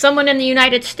someone in the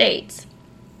United States.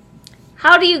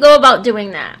 How do you go about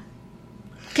doing that?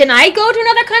 Can I go to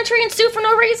another country and sue for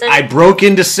no reason? I broke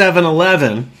into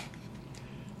 7-Eleven.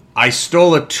 I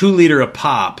stole a 2-liter of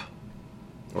pop,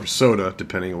 or soda,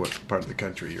 depending on what part of the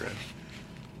country you're in.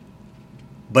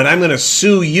 But I'm going to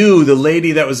sue you, the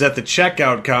lady that was at the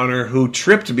checkout counter who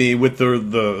tripped me with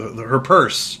her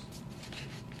purse.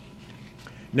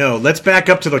 No, let's back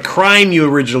up to the crime you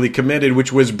originally committed,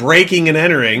 which was breaking and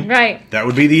entering. Right. That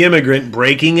would be the immigrant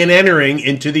breaking and entering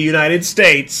into the United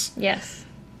States. Yes.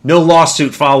 No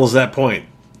lawsuit follows that point.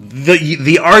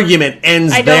 The argument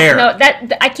ends I don't there. know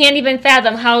that I can't even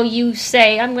fathom how you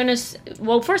say I'm going to.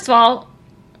 Well, first of all,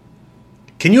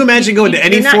 can you imagine going to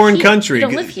any foreign country? You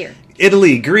don't live here.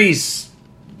 Italy, Greece,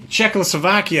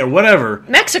 Czechoslovakia, whatever.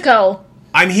 Mexico.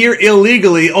 I'm here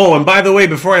illegally. Oh, and by the way,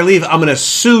 before I leave, I'm going to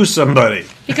sue somebody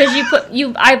because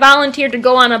I volunteered to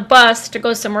go on a bus to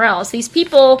go somewhere else. These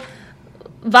people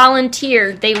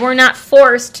volunteered. They were not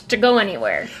forced to go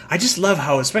anywhere. I just love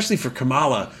how, especially for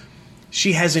Kamala,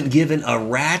 she hasn't given a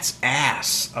rat's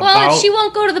ass about... Well, if she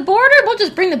won't go to the border, we'll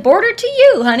just bring the border to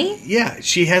you, honey. Yeah,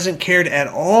 she hasn't cared at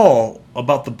all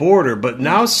about the border, but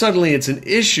now suddenly it's an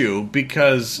issue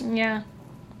because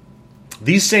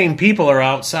these same people are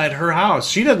outside her house.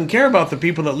 She doesn't care about the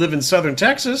people that live in southern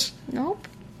Texas. Nope.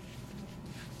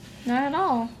 Not at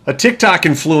all. A TikTok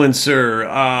influencer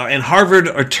and Harvard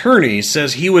attorney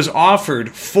says he was offered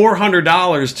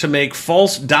 $400 to make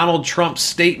false Donald Trump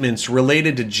statements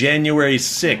related to January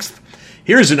 6th.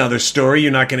 Here's another story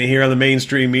you're not going to hear on the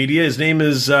mainstream media. His name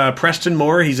is Preston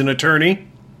Moore. He's an attorney.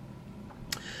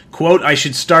 Quote, I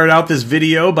should start out this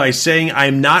video by saying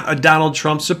I'm not a Donald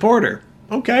Trump supporter.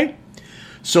 Okay.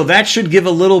 So that should give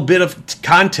a little bit of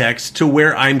context to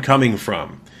where I'm coming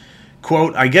from.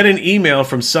 Quote, I get an email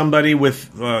from somebody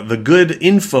with the Good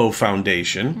Info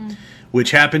Foundation,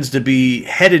 which happens to be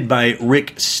headed by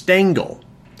Rick Stengel,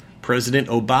 President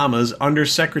Obama's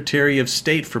Undersecretary of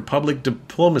State for Public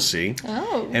Diplomacy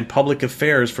and Public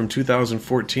Affairs from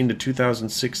 2014 to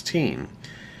 2016.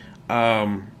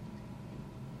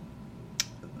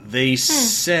 They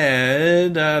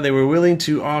said they were willing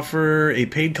to offer a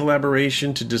paid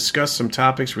collaboration to discuss some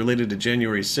topics related to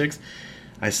January 6th.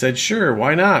 I said, sure,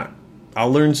 why not?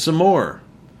 I'll learn some more.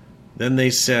 Then they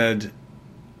said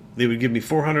they would give me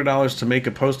 $400 to make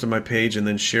a post on my page and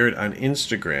then share it on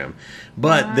Instagram.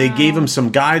 But they gave him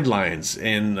some guidelines.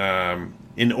 And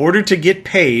in order to get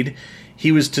paid,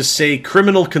 he was to say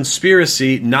criminal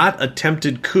conspiracy, not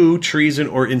attempted coup, treason,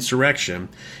 or insurrection.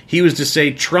 He was to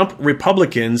say Trump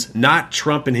Republicans, not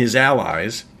Trump and his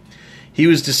allies. He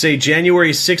was to say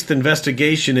January 6th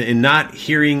investigation and not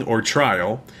hearing or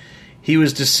trial. He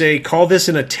was to say, call this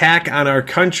an attack on our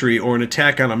country or an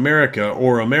attack on America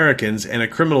or Americans and a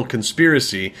criminal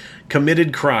conspiracy,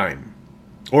 committed crime.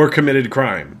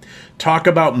 Talk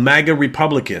about MAGA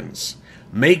Republicans.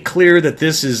 Make clear that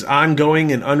this is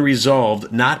ongoing and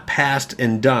unresolved, not past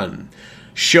and done.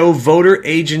 Show voter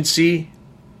agency,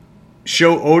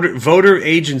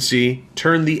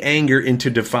 turn the anger into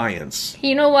defiance.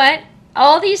 You know what?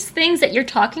 All these things that you're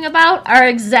talking about are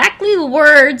exactly the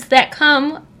words that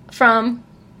come from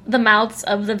the mouths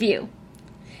of The View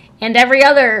and every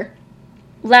other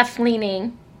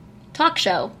left-leaning talk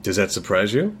show. Does that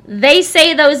surprise you? They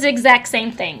say those exact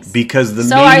same things. Because the media is...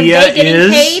 So are they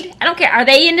getting paid? I don't care. Are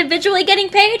they individually getting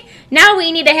paid? Now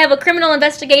we need to have a criminal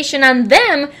investigation on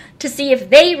them to see if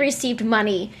they received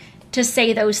money to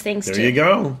say those things too. There you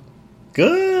go.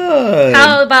 Good.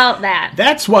 How about that?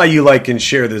 That's why you like and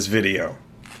share this video.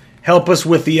 Help us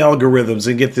with the algorithms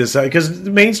and get this out, because the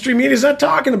mainstream media is not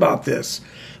talking about this.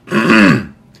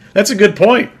 That's a good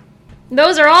point.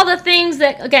 Those are all the things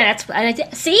that, again,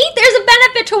 see, there's a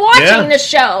benefit to watching this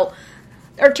show,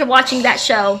 or to watching that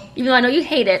show. Even though I know you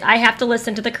hate it, I have to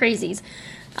listen to the crazies.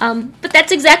 But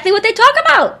that's exactly what they talk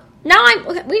about. Now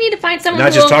we need to find someone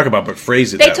not just talk about, but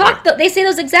phrase it. They say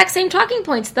those exact same talking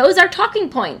points. Those are talking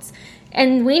points,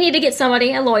 and we need to get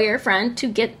somebody, a lawyer friend, to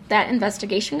get that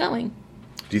investigation going.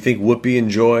 Do you think Whoopi and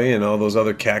Joy and all those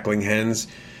other cackling hens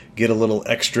get a little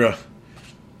extra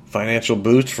financial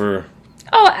boost for...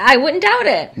 Oh, I wouldn't doubt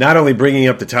it. Not only bringing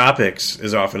up the topics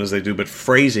as often as they do, but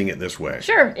phrasing it this way.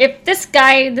 Sure. If this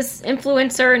guy, this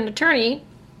influencer and attorney,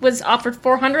 was offered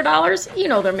 $400, you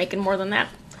know they're making more than that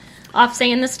off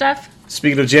saying this stuff.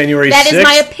 Speaking of January 6th... That is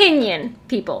my opinion,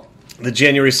 people. The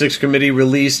January 6th committee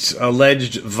released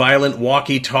alleged violent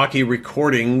walkie-talkie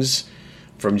recordings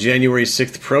from January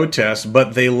 6th protests,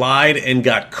 but they lied and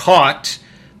got caught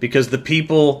because the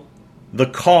people on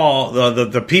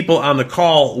the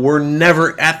call were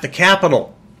never at the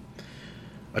Capitol.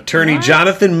 Attorney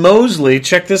Jonathan Mosley,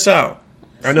 check this out.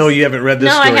 I know you haven't read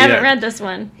this story yet. No, I haven't read this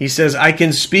one. He says, I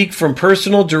can speak from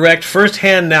personal, direct,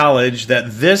 first-hand knowledge that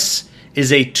this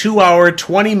is a 2-hour,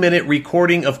 20-minute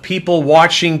recording of people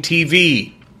watching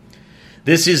TV.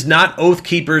 This is not Oath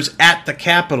Keepers at the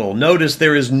Capitol. Notice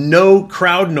there is no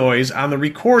crowd noise on the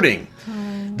recording.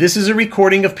 This is a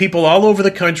recording of people all over the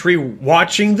country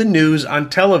watching the news on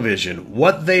television.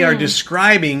 What they are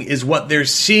describing is what they're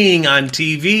seeing on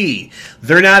TV.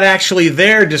 They're not actually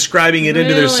there describing it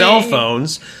into their cell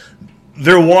phones.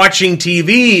 They're watching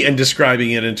TV and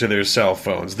describing it into their cell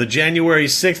phones. The January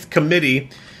 6th committee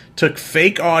took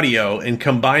fake audio and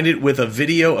combined it with a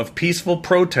video of peaceful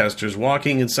protesters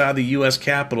walking inside the U.S.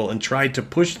 Capitol and tried to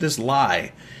push this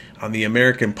lie on the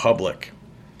American public.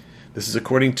 This is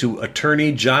according to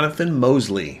attorney Jonathan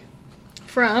Mosley.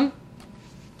 From?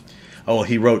 Oh, well,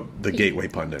 he wrote the Gateway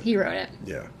Pundit. He wrote it.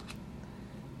 Yeah.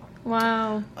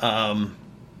 Wow.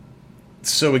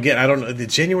 So again, I don't know. The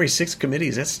January 6th committee,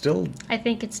 is that still... I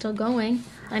think it's still going.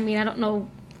 I mean, I don't know.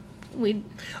 We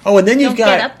and then you've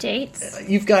got get updates.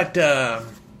 You've got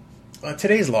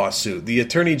today's lawsuit. The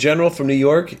Attorney General from New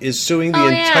York is suing the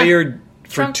entire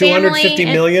for $250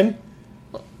 million.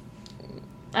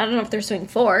 I don't know if they're suing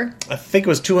for. I think it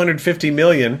was $250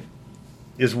 million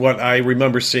is what I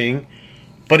remember seeing.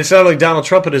 But it sounded like Donald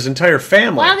Trump and his entire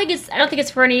family. Well, I don't think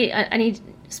it's for any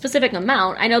specific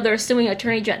amount. I know they're suing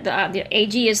the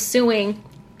AG is suing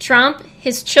Trump,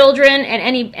 his children,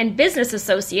 and business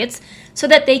associates, so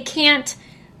that they can't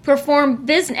perform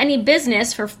any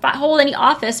business hold any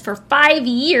office for 5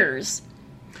 years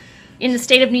in the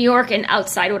state of New York and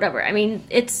outside, whatever. I mean,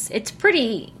 it's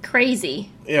pretty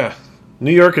crazy. Yeah.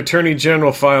 New York Attorney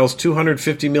General files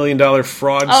 $250 million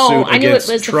fraud suit against Trump. Oh, I knew it was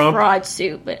a fraud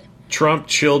suit, but Trump,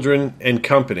 children, and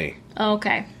company. Oh,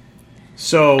 okay.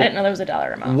 So I didn't know there was a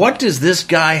dollar amount. What does this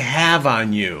guy have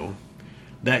on you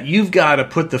that you've got to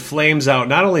put the flames out,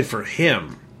 not only for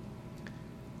him,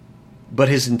 but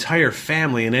his entire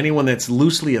family and anyone that's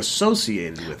loosely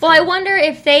associated with him? Well, I wonder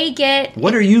if they get...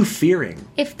 What are you fearing?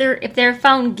 If they're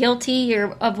found guilty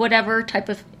or of whatever type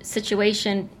of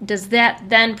situation, does that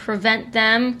then prevent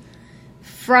them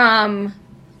from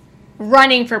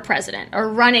running for president or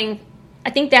running... I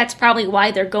think that's probably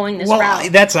why they're going this route. Well,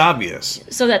 that's obvious.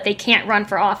 So that they can't run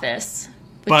for office.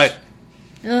 But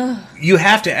you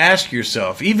have to ask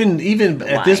yourself, even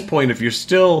at this point, if you're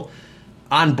still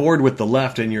on board with the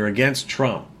left and you're against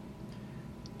Trump.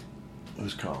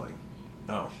 Who's calling?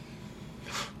 Oh.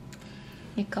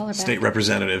 You call her back. State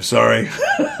representative, sorry.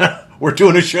 We're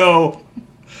doing a show.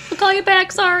 We'll call you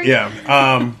back, sorry.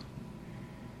 Yeah.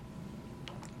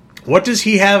 What does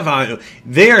he have on?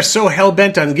 They are so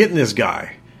hell-bent on getting this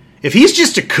guy. If he's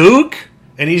just a kook,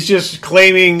 and he's just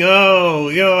claiming,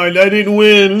 I didn't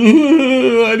win,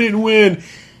 I didn't win.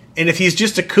 And if he's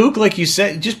just a kook, like you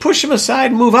said, just push him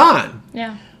aside and move on.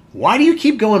 Yeah. Why do you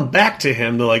keep going back to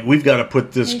him to we've got to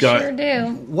put this guy... Sure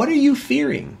do. What are you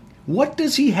fearing? What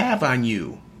does he have on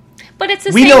you? But it's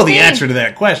the same thing. We know the answer to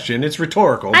that question. It's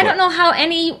rhetorical. I don't know how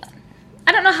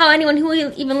anyone who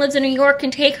even lives in New York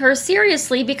can take her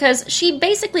seriously, because she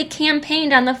basically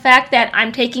campaigned on the fact that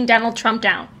I'm taking Donald Trump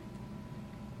down.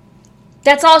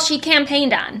 That's all she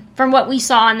campaigned on, from what we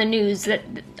saw on the news,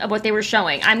 what they were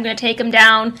showing. I'm going to take him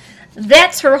down.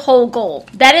 That's her whole goal.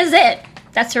 That is it.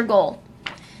 That's her goal.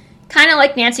 Kind of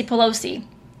like Nancy Pelosi.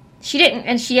 She didn't,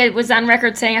 and she was on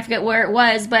record saying, I forget where it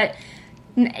was, but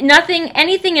anything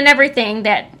and everything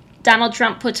that Donald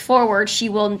Trump puts forward, she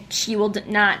will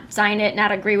not sign it,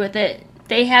 not agree with it.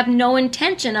 They have no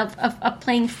intention of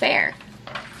playing fair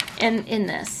in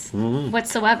this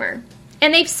whatsoever.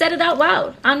 And they've said it out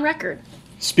loud, on record.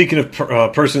 Speaking of a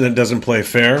person that doesn't play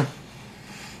fair,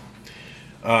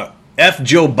 F.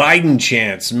 Joe Biden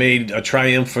chants made a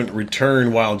triumphant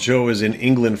return while Joe is in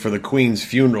England for the Queen's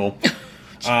funeral.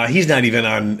 He's not even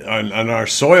on our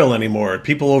soil anymore.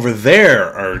 People over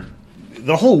there are...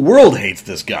 The whole world hates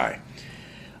this guy.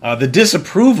 The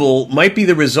disapproval might be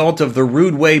the result of the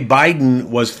rude way Biden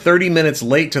was 30 minutes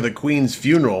late to the Queen's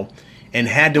funeral and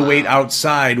had to wait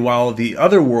outside while the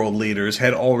other world leaders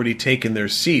had already taken their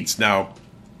seats. Now,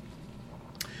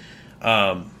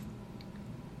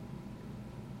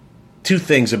 two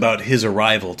things about his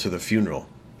arrival to the funeral.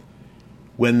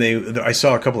 I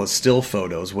saw a couple of still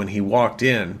photos when he walked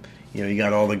in. You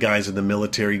got all the guys in the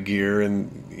military gear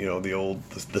and,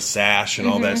 the sash and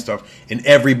all that stuff. And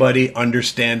everybody,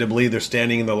 understandably, they're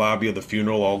standing in the lobby of the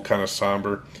funeral, all kind of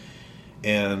somber.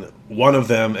 And one of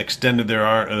them extended their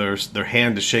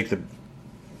hand to shake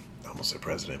almost the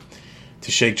president,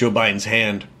 to shake Joe Biden's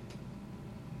hand.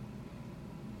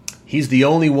 He's the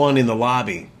only one in the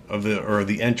lobby of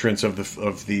the entrance of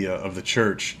the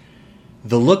church.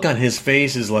 The look on his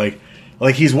face is like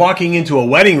he's walking into a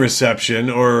wedding reception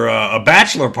or a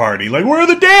bachelor party. Like, where are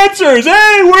the dancers?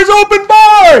 Hey, where's open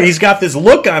bar? He's got this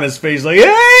look on his face like,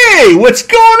 hey, what's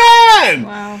going on?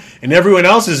 Wow. And everyone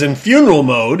else is in funeral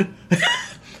mode.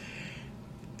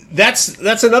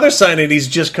 That's another sign that he's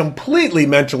just completely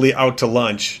mentally out to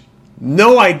lunch.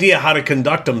 No idea how to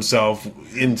conduct himself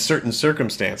in certain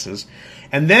circumstances.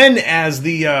 And then as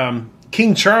the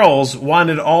King Charles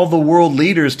wanted all the world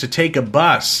leaders to take a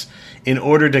bus in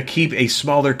order to keep a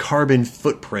smaller carbon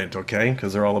footprint, okay?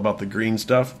 Because they're all about the green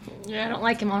stuff. Yeah, I don't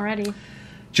like him already.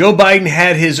 Joe Biden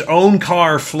had his own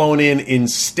car flown in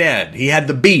instead. He had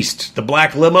the Beast, the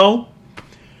black limo.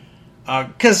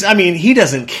 Because, he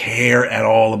doesn't care at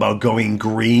all about going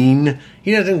green.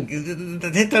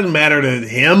 It doesn't matter to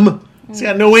him. He's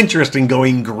got no interest in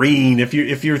going green. If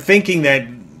you're thinking that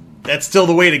that's still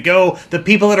the way to go, the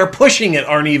people that are pushing it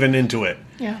aren't even into it.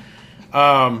 Yeah.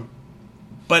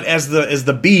 But as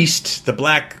the Beast, the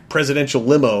black presidential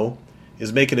limo,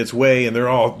 is making its way, and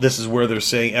this is where they're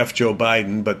saying F Joe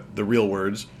Biden, but the real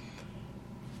words,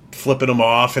 flipping them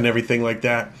off and everything like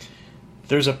that.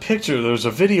 There's a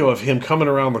video of him coming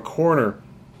around the corner.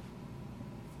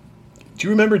 Do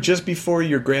you remember just before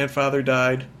your grandfather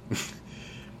died?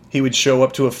 He would show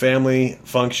up to a family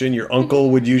function. Your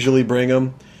uncle would usually bring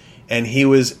him. And he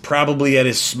was probably at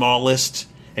his smallest.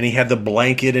 And he had the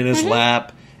blanket in his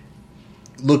lap.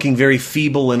 Looking very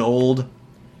feeble and old.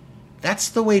 That's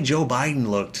the way Joe Biden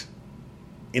looked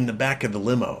in the back of the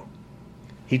limo.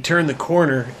 He turned the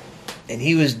corner. And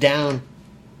he was down.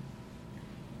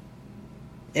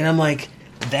 And I'm like,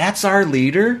 that's our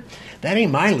leader? That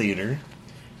ain't my leader.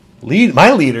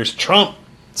 My leader's Trump,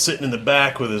 sitting in the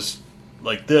back with his,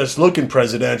 like this, looking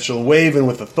presidential, waving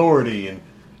with authority. And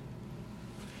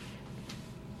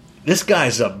this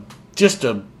guy's just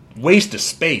a waste of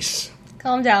space.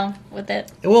 Calm down with it.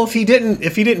 Well, if he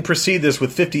didn't precede this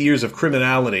with 50 years of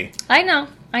criminality. I know.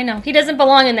 He doesn't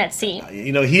belong in that seat.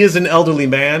 He is an elderly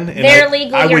man. And they're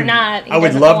legally or not. I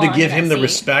would love to give him the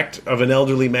respect of an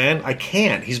elderly man. I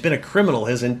can't. He's been a criminal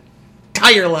his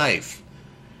entire life.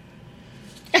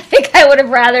 I think I would have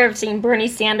rather have seen Bernie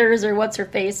Sanders or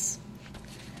what's-her-face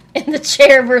in the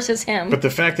chair versus him. But the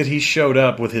fact that he showed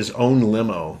up with his own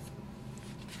limo.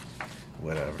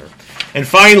 Whatever. And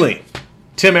finally,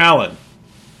 Tim Allen.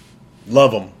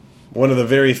 Love him. One of the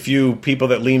very few people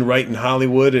that lean right in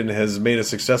Hollywood and has made a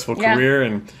successful career,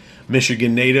 and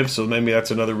Michigan native, so maybe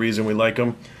that's another reason we like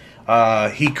him.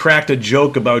 He cracked a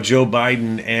joke about Joe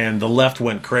Biden, and the left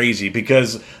went crazy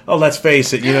because, let's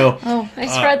face it, I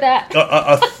spread that.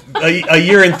 A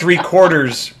year and three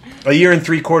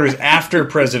quarters after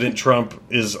President Trump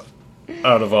is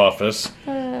out of office.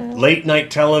 Late night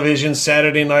television,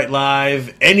 Saturday Night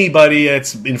Live, anybody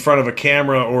that's in front of a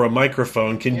camera or a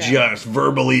microphone can just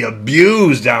verbally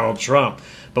abuse Donald Trump.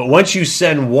 But once you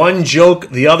send one joke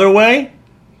the other way,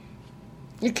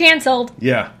 you're canceled.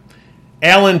 Yeah.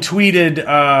 Allen tweeted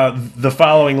the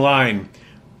following line.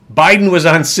 Biden was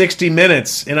on 60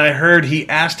 Minutes, and I heard he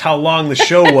asked how long the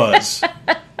show was.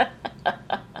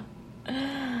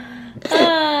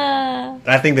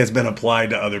 I think that's been applied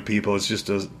to other people. It's just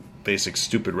a basic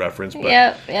stupid reference. But,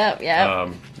 Yep.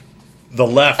 The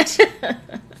left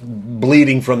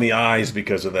bleeding from the eyes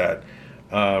because of that.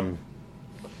 And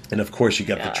of course you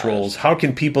got the trolls. How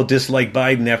can people dislike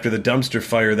Biden after the dumpster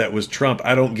fire that was Trump?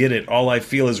 I don't get it. All I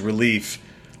feel is relief.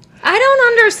 I don't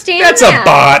understand That's that. a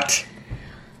bot.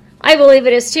 I believe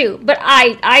it is too, but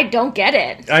I don't get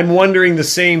it. I'm wondering the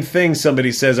same thing,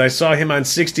 somebody says. I saw him on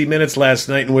 60 Minutes last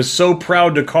night and was so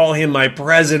proud to call him my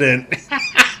president.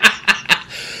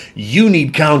 You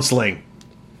need counseling.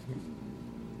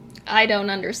 I don't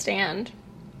understand.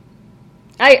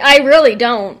 I really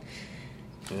don't.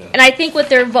 Yeah. And I think what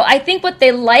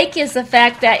they like is the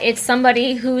fact that it's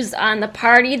somebody who's on the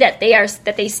party that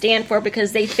they stand for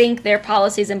because they think their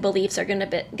policies and beliefs are going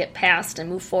to get passed and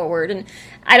move forward. And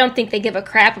I don't think they give a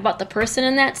crap about the person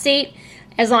in that seat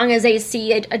as long as they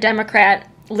see a Democrat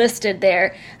listed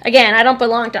there. Again, I don't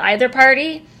belong to either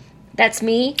party. That's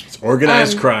me. It's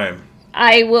organized crime.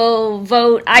 I will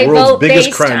vote. I vote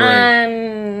based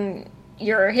on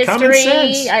your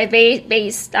history. I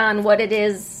based on what it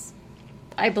is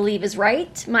I believe is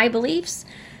right, my beliefs.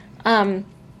 It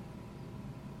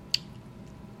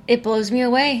blows me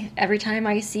away every time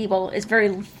I see, it's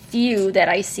very few that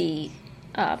I see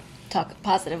talk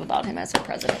positive about him as a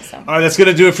president. So. All right, that's going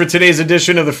to do it for today's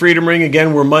edition of the Freedom Ring.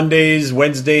 Again, we're Mondays,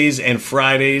 Wednesdays, and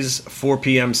Fridays, 4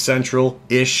 p.m.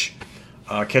 Central-ish.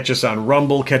 Catch us on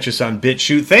Rumble, catch us on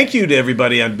BitChute. Thank you to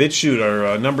everybody on BitChute.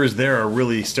 Our numbers there are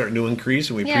really starting to increase,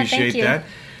 and we appreciate that.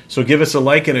 So give us a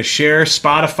like and a share.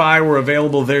 Spotify, we're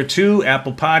available there too.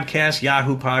 Apple Podcasts,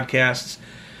 Yahoo Podcasts.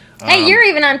 Hey, you're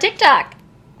even on TikTok.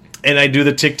 And I do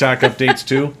the TikTok updates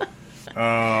too.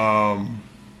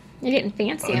 You're getting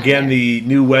fancy. Again, the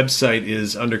new website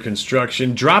is under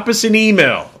construction. Drop us an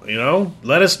email.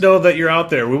 Let us know that you're out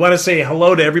there. We want to say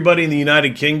hello to everybody in the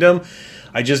United Kingdom.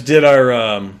 I just did our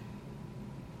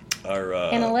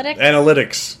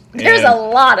analytics. There's a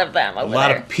lot of them over there. A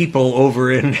lot of people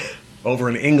over in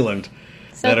England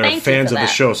that are fans of the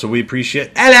show, so we appreciate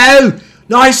it. Hello!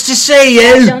 Nice to see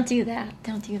you! Don't do that.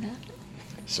 Don't do that.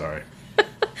 Sorry.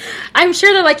 I'm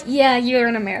sure they're like, yeah, you're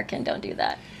an American. Don't do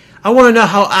that. I want to know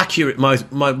how accurate my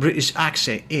British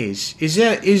accent is. Is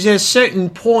there a certain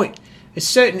point, a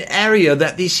certain area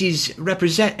that this is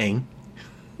representing?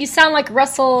 You sound like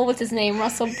Russell. What's his name?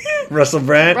 Russell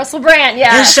Brand. Russell Brand.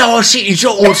 Yeah.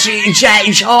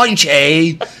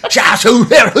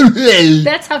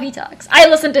 That's how he talks. I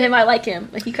listen to him. I like him.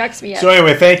 He cracks me up. So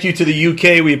anyway, thank you to the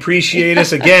UK. We appreciate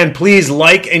us. Again, please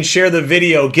like and share the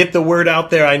video. Get the word out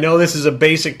there. I know this is a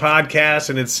basic podcast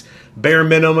and it's bare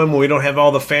minimum. We don't have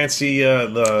all the fancy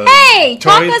Hey, toys.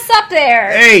 talk us up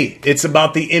there. Hey, it's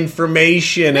about the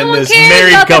information No and one this cares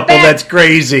married about the couple back- that's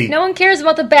crazy. No one cares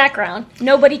about the background.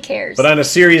 Nobody cares. But on a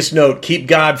serious note, keep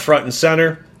God front and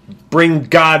center. Bring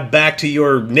God back to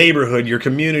your neighborhood, your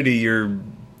community, your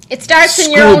It starts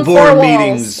in your school own board four walls.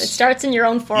 meetings. It starts in your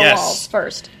own four Yes. walls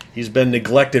first. He's been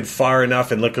neglected far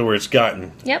enough, and look at where it's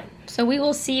gotten. Yep. So we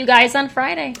will see you guys on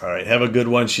Friday. All right, have a good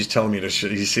one. She's telling me to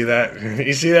you see that?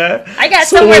 You see that? I got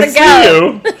So somewhere we'll to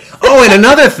go. see you. Oh, and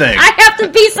another thing. I have to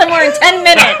be somewhere in 10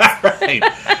 minutes. All right.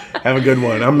 Have a good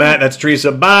one. I'm Matt. That's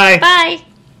Teresa. Bye. Bye.